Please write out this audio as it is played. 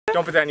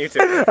Don't put that on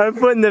YouTube. I'm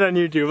putting that on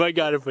YouTube. I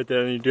gotta put that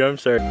on YouTube. I'm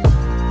sorry.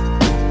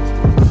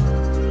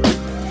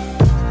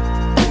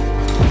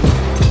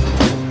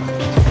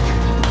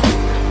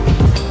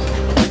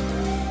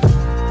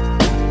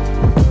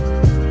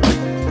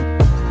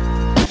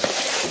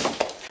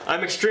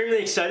 I'm extremely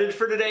excited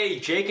for today.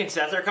 Jake and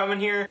Seth are coming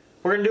here.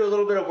 We're gonna do a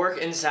little bit of work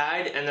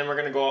inside and then we're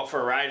gonna go out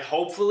for a ride,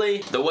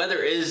 hopefully. The weather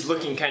is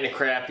looking kind of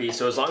crappy,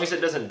 so as long as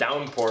it doesn't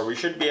downpour, we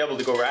should be able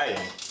to go riding.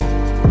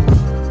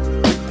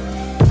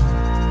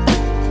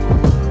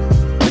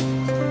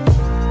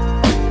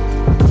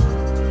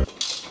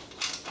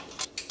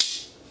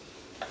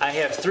 I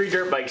have 3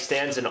 dirt bike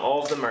stands and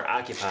all of them are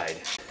occupied.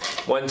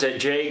 One's at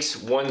Jake's,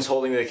 one's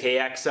holding the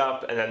KX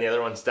up, and then the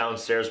other one's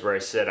downstairs where I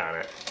sit on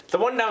it. The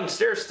one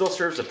downstairs still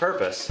serves a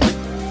purpose.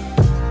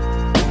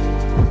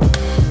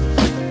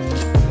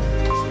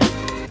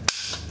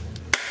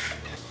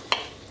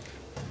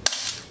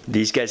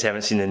 These guys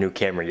haven't seen the new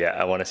camera yet.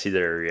 I want to see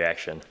their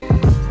reaction.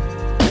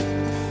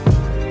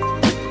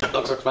 It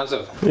looks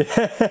expensive.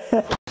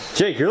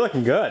 Jake, you're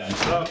looking good.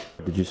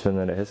 Did you spend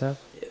that at his house?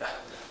 Yeah.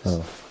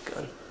 Oh.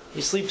 Good. He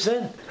sleeps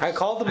in. I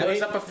called him. I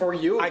was up before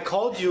you. I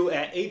called you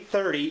at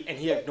 8:30 and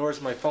he ignores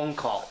my phone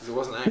call. It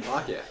wasn't 9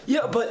 o'clock yet.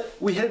 Yeah, but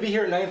we had to be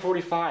here at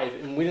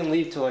 9:45 and we didn't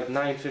leave till like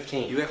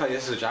 9:15. You act like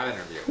this is a job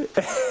interview.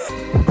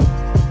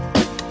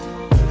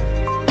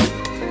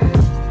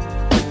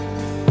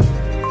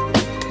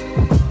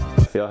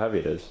 Feel how heavy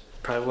it is.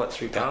 Probably what,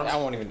 3 pounds? I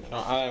won't even. No,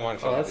 I don't want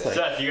to feel that's it.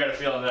 Seth, you gotta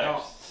feel it next.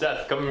 No.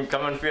 Seth, come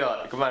and feel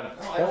it. Come on.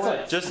 That's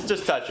like,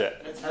 Just touch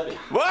it. that's heavy.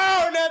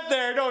 Whoa, not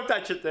there. Don't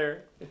touch it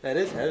there. That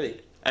is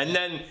heavy. And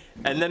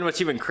then what's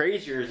even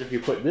crazier is if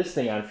you put this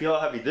thing on, feel how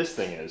heavy this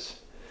thing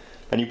is.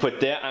 And you put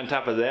that on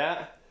top of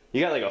that,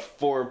 you got like a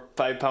 4 or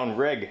 5 pound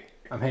rig.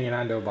 I'm hanging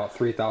on to about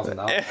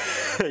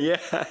 $3,000.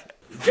 Yeah.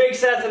 Jake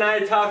Seth and I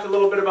talked a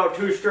little bit about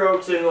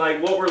 2-strokes and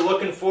like what we're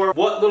looking for.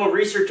 What little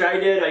research I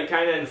did, I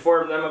kind of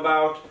informed them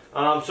about.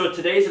 So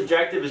today's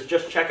objective is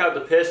just check out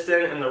the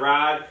piston and the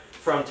rod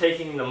from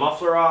taking the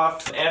muffler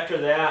off. After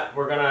that,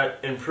 we're gonna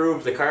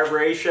improve the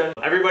carburation.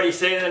 Everybody's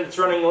saying that it's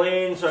running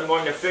lean, so I'm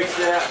going to fix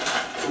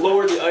that,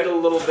 lower the idle a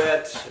little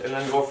bit, and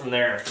then go from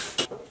there.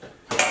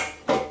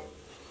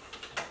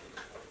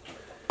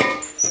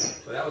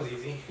 So that was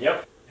easy.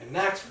 Yep. And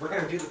next, we're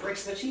gonna do the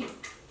brakes and the Jeep.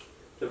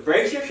 The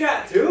brakes are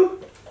shot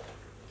too?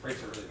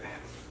 Brakes are really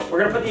bad. We're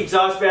gonna put the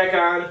exhaust back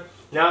on.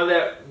 Now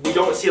that we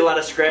don't see a lot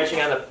of scratching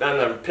on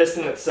the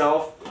piston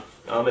itself,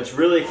 it's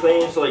really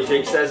clean. So like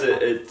Jake says,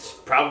 it's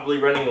probably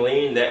running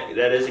lean.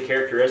 That is a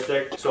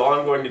characteristic. So all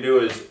I'm going to do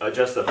is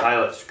adjust the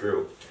pilot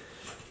screw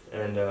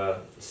and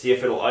see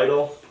if it'll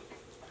idle.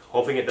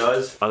 Hoping it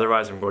does.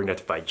 Otherwise, I'm going to have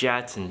to buy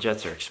jets, and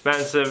jets are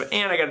expensive,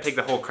 and I got to take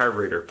the whole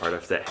carburetor apart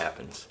if that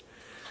happens.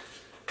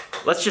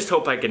 Let's just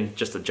hope I can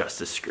just adjust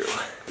this screw.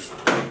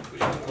 We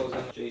should close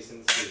on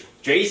Jason C.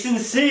 Jason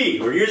C,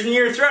 we're using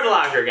your thread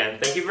locker again.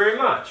 Thank you very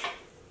much.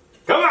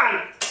 Come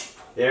on!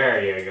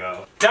 There you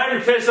go. Time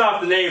to piss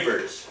off the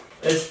neighbors.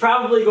 It's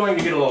probably going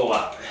to get a little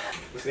loud.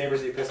 These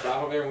neighbors you pissed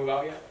off over there move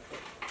out yet?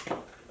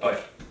 Oh yeah,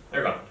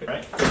 they're gone,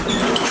 right?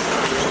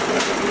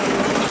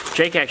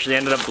 Jake actually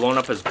ended up blowing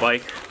up his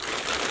bike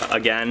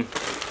again.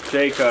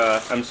 Jake,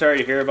 I'm sorry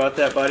to hear about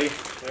that, buddy.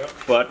 Yep.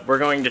 But we're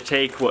going to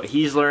take what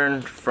he's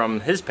learned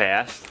from his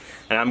past,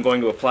 and I'm going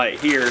to apply it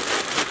here.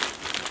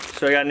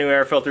 So I got a new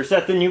air filter.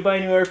 Seth, didn't you buy a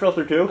new air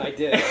filter too? I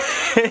did.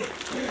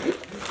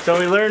 So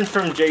we learned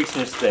from Jake's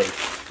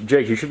mistakes.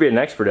 Jake, you should be an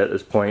expert at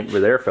this point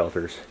with air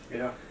filters.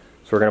 Yeah.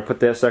 So we're going to put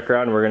that sucker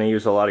on and we're going to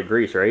use a lot of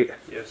grease, right?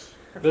 Yes.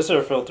 This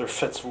air filter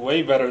fits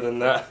way better than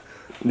that.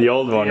 The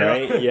old one, Yeah.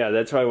 right? Yeah,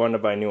 that's why I wanted to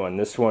buy a new one.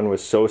 This one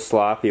was so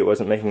sloppy, it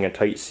wasn't making a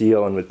tight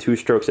seal, and with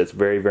 2-strokes, that's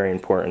very, very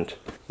important.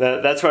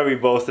 That's why we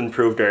both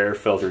improved our air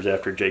filters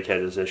after Jake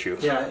had his issue.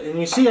 Yeah, and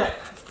you see,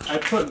 I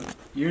put,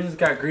 yours has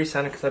got grease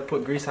on it because I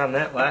put grease on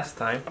that last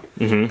time.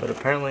 But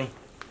apparently,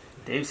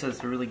 Dave says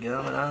to really get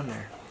on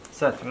there.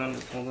 Seth, you want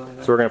to hold on to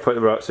that? So we're going to put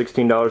about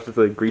 $16 worth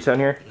of grease on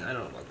here? I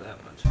don't know about that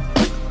much.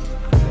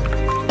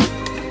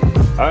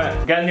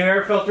 Alright, got a new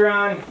air filter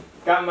on.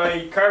 Got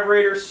my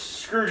carburetor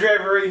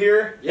screwdriver right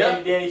here. Yep.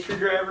 Handy dandy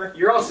screwdriver.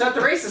 You're all set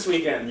to race this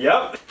weekend.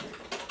 Yep.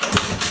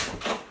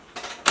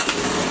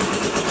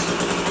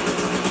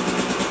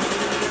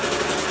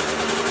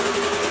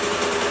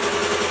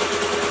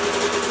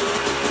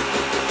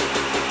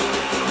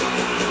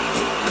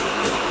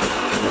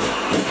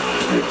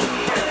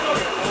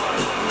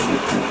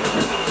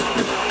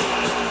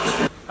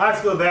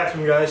 Let's go to the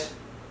bathroom, guys.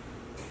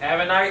 Have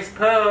a nice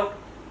poop.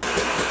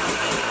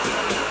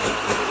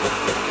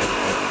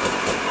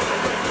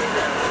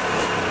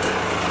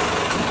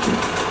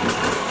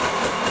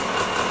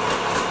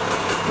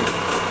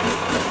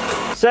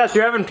 Seth,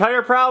 you're having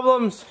tire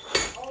problems?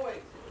 Always.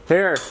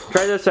 Here,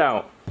 try this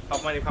out.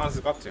 How many pounds does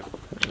it go up to?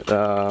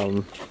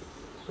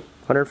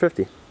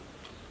 150.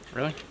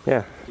 Really?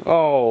 Yeah.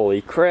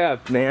 Holy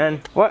crap,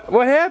 man.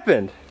 What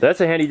happened?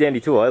 That's a handy dandy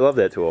tool. I love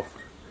that tool.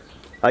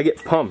 I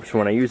get pumped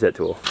when I use that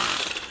tool.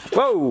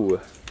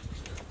 Whoa!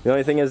 The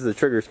only thing is the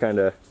trigger's kind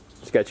of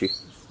sketchy.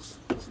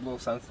 It's a little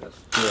sensitive.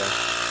 Yeah.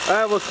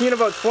 Alright, we'll see you in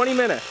about 20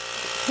 minutes.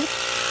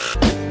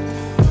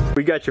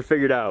 We got you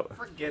figured out.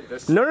 Forget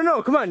this.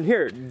 No, come on,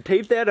 here,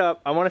 tape that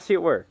up. I want to see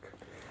it work.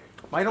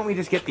 Why don't we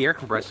just get the air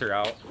compressor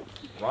out,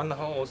 run the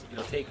hose,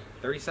 it'll take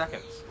 30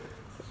 seconds.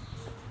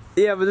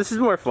 Yeah, but this is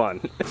more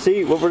fun.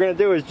 See, what we're gonna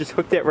do is just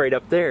hook that right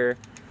up there,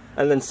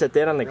 and then set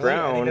that on the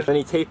ground, and then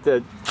you tape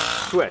the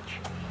switch.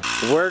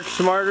 Work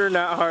smarter,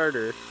 not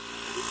harder.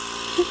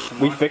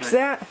 We fixed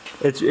that?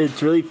 It's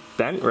really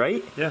bent,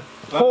 right? Yeah.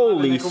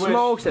 Holy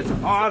smokes, that's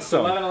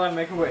awesome. 11,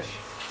 make a wish.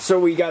 So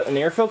we got an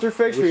air filter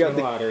fixed, we got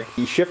the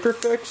shifter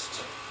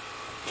fixed,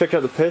 checked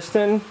out the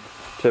piston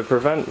to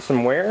prevent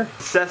some wear.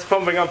 Seth's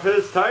pumping up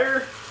his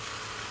tire.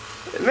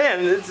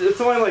 Man,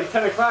 it's only like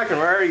 10 o'clock and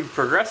we're already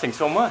progressing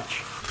so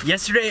much.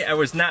 Yesterday I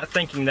was not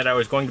thinking that I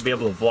was going to be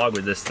able to vlog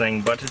with this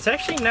thing, but it's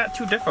actually not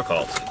too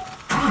difficult.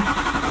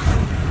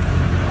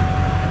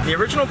 The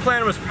original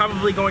plan was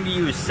probably going to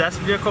use Seth's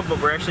vehicle,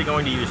 but we're actually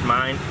going to use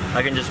mine.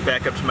 I can just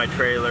back up to my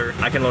trailer,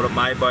 I can load up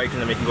my bike,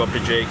 and then we can go up to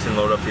Jake's and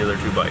load up the other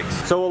 2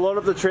 bikes. So we'll load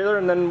up the trailer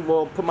and then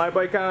we'll put my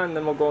bike on, and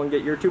then we'll go and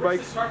get your 2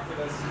 bikes. Where's the spark for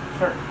this?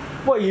 Sure.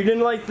 What, you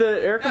didn't like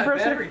the air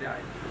compressor? The battery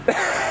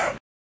died.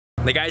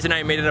 The guys and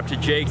I made it up to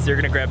Jake's. They're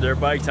gonna grab their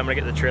bikes. I'm gonna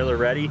get the trailer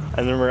ready.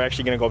 And then we're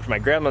actually gonna go up to my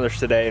grandmother's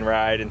today and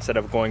ride instead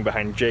of going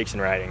behind Jake's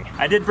and riding.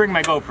 I did bring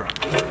my GoPro.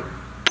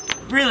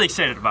 Really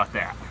excited about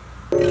that.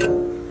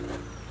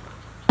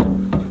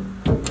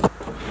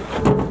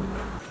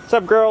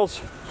 What's up,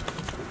 girls?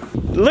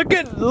 Look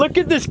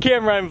at this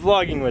camera I'm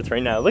vlogging with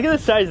right now. Look at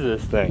the size of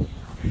this thing.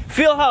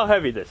 Feel how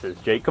heavy this is,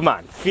 Jake. Come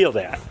on, feel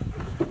that.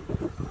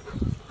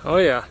 Oh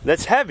yeah.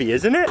 That's heavy,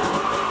 isn't it?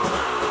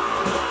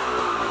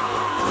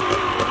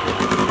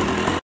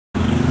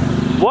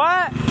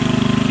 What?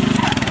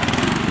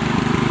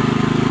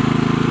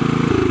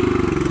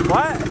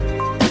 What?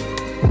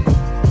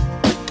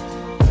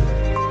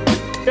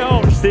 Get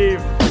home,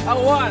 Steve. I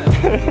want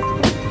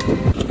it.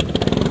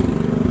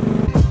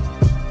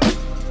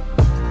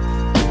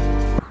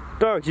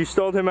 Dogs, you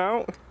stole him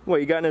out?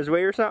 What, you got in his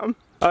way or something?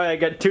 Alright, I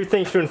got 2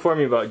 things to inform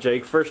you about,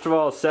 Jake. First of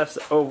all, Seth's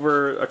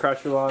over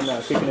across your lawn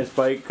kicking his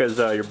bike because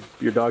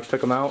your dogs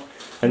took him out.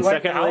 And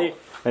secondly,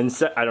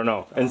 I don't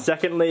know. And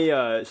secondly,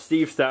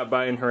 Steve stopped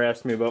by and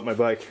harassed me about my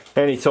bike.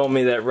 And he told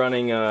me that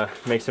running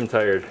makes him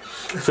tired.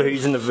 So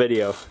he's in the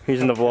video.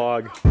 He's in the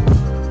vlog.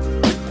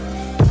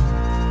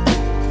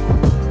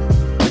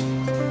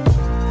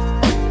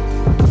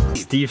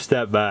 Steve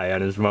stopped by on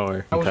his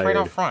mower. I was right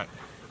out front.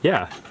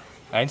 Yeah.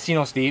 I didn't see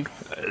no Steve.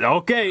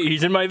 Okay,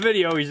 he's in my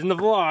video. He's in the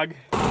vlog.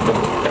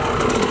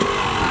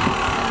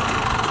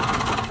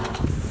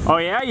 Oh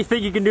yeah? You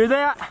think you can do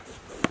that?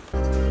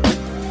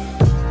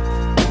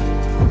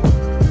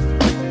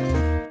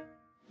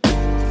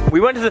 We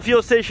went to the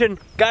fuel station,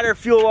 got our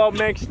fuel all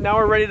mixed, now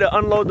we're ready to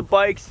unload the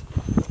bikes.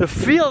 The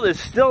field is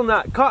still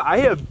not caught. I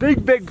have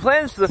big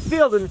plans for the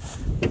field and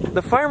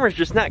the farmer's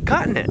just not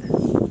cutting it.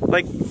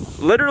 Like,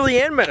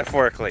 literally and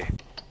metaphorically.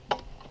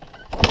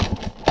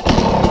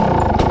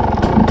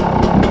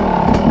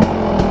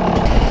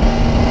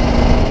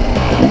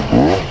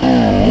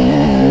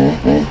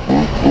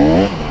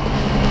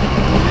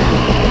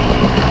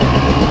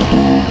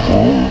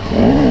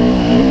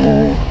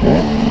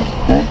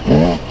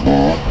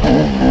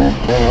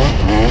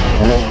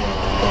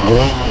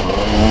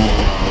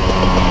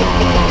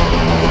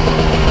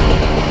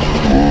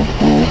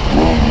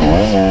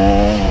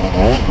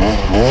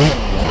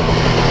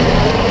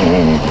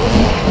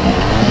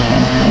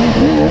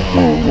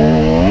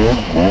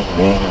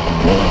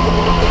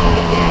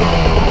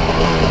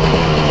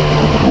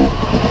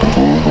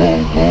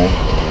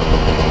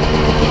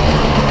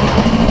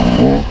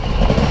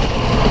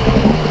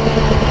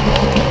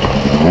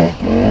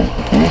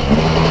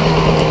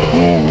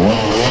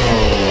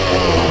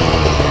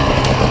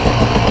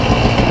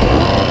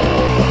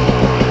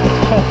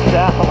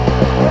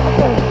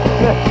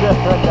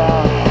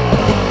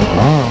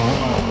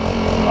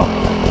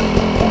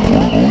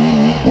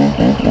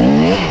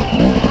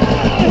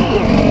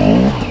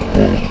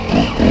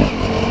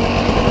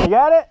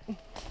 Got it?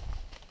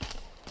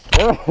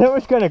 That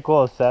was kind of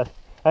cool, Seth.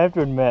 I have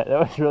to admit, that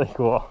was really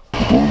cool.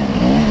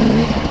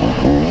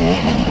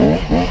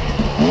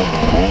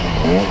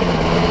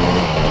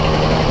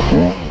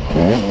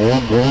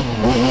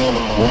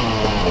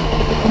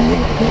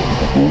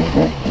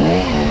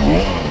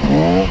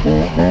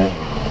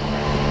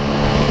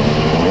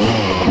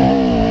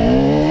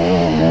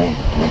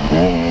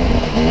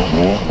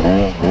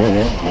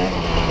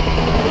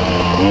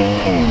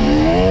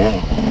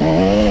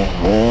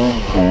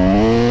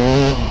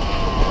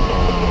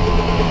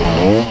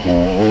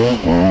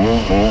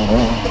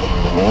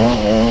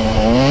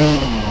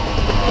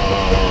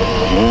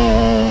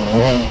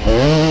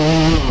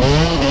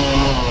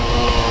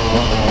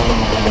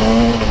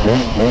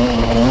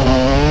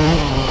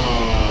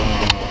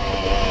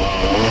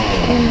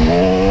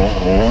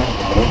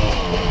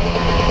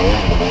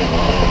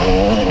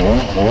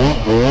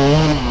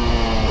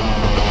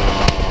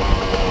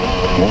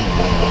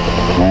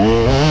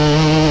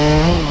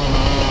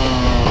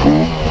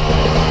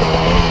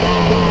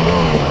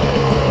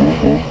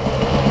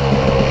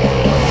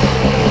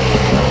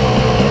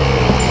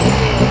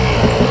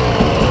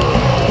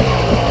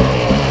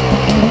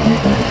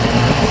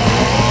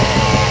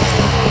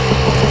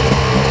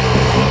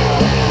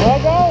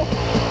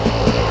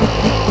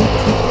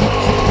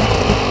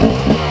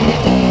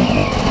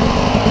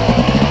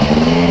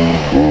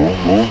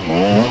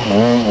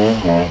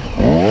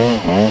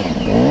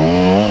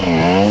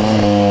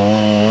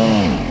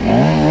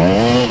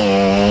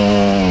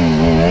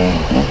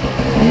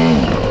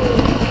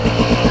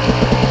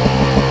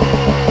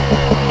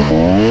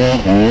 You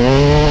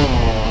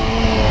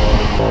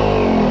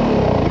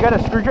got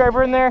a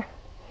screwdriver in there?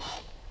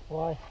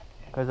 Why?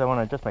 Because I want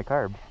to adjust my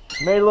carb.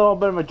 Made a little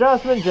bit of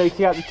adjustment. Jake's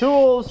got the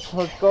tools.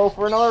 Let's go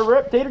for another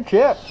rip tater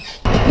chip.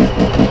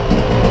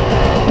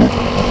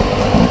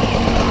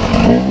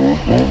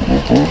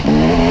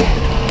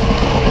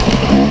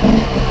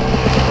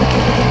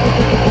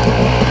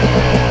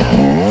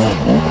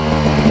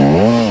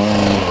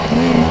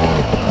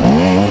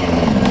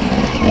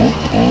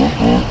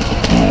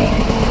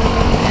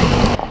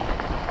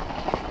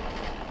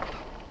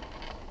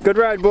 Good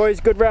ride,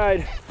 boys. Good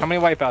ride. How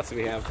many wipeouts do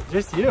we have?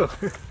 Just you.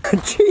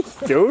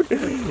 Jeez,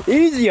 dude.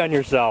 Easy on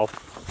yourself.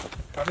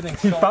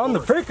 Everything's You so found the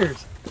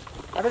prickers.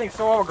 Everything's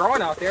so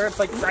overgrown out there. It's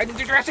like riding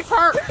through Jurassic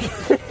Park.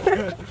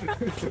 Where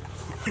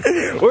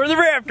are the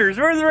Raptors?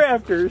 Where are the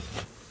Raptors?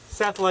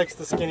 Seth likes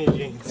the skinny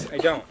jeans. I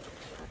don't.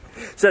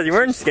 Seth, you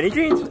wearing skinny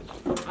jeans?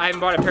 I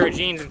haven't bought a pair of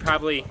jeans in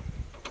probably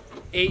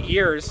 8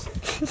 years.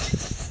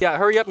 Yeah,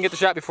 hurry up and get the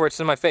shot before it's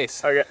in my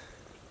face. Okay.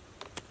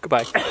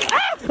 Goodbye.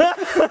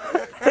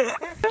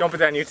 Don't put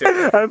that on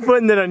YouTube. I'm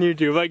putting that on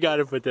YouTube. I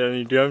gotta put that on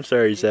YouTube. I'm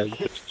sorry,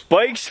 Seth.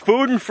 Bikes,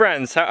 food, and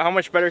friends. How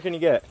much better can you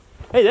get?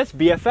 Hey, that's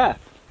BFF.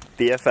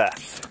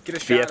 BFF. Get a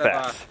shot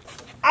BFF. of,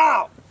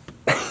 Ow!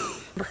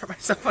 Burn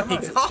myself on the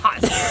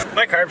exhaust.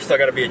 My carb's still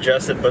gotta be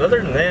adjusted, but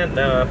other than that,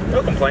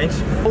 no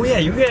complaints. Oh yeah,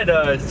 you had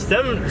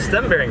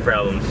stem bearing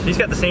problems. He's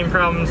got the same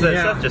problems that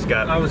Seth just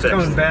got. I was fixed.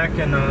 coming back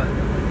and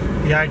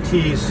the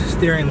IT's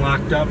steering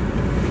locked up.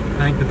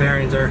 I think the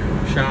bearings are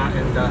shot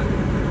and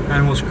I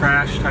almost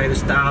crashed. I had to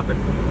stop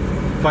and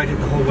fight it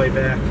the whole way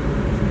back.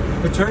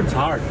 The turn's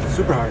hard,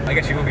 super hard. I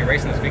guess you will be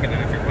racing this weekend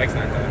then if your bike's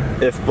not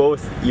done. If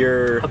both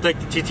your... I'll take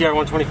the TTR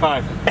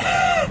 125.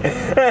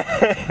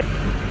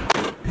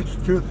 It's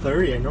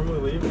 2:30, I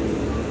normally leave.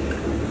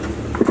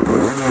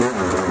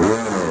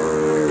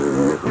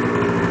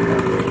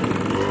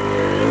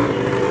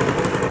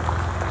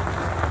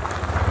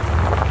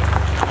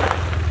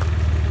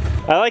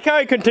 I like how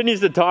he continues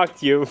to talk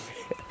to you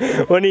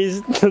when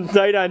he's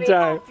tight on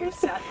time.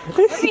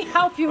 Let me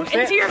help you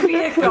into your I'm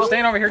vehicle.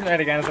 staying over here tonight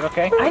again, is it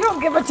okay? I don't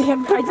give it to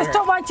him. I just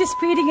don't want you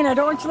speeding and I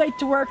don't want you late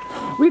to work.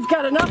 We've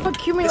got enough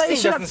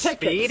accumulation of doesn't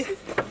tickets. speed.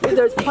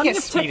 There's You plenty can't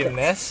of speed in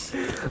tickets.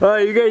 this. Well,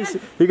 you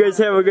guys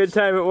have a good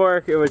time at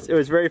work. It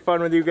was very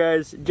fun with you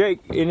guys. Jake,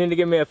 you need to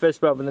give me a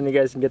fist bump and then you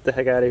guys can get the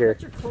heck out of here.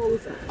 Put your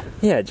clothes on.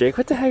 Yeah, Jake,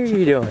 what the heck are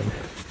you doing?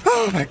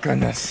 Oh my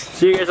goodness.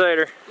 See you guys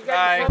later.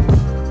 Bye.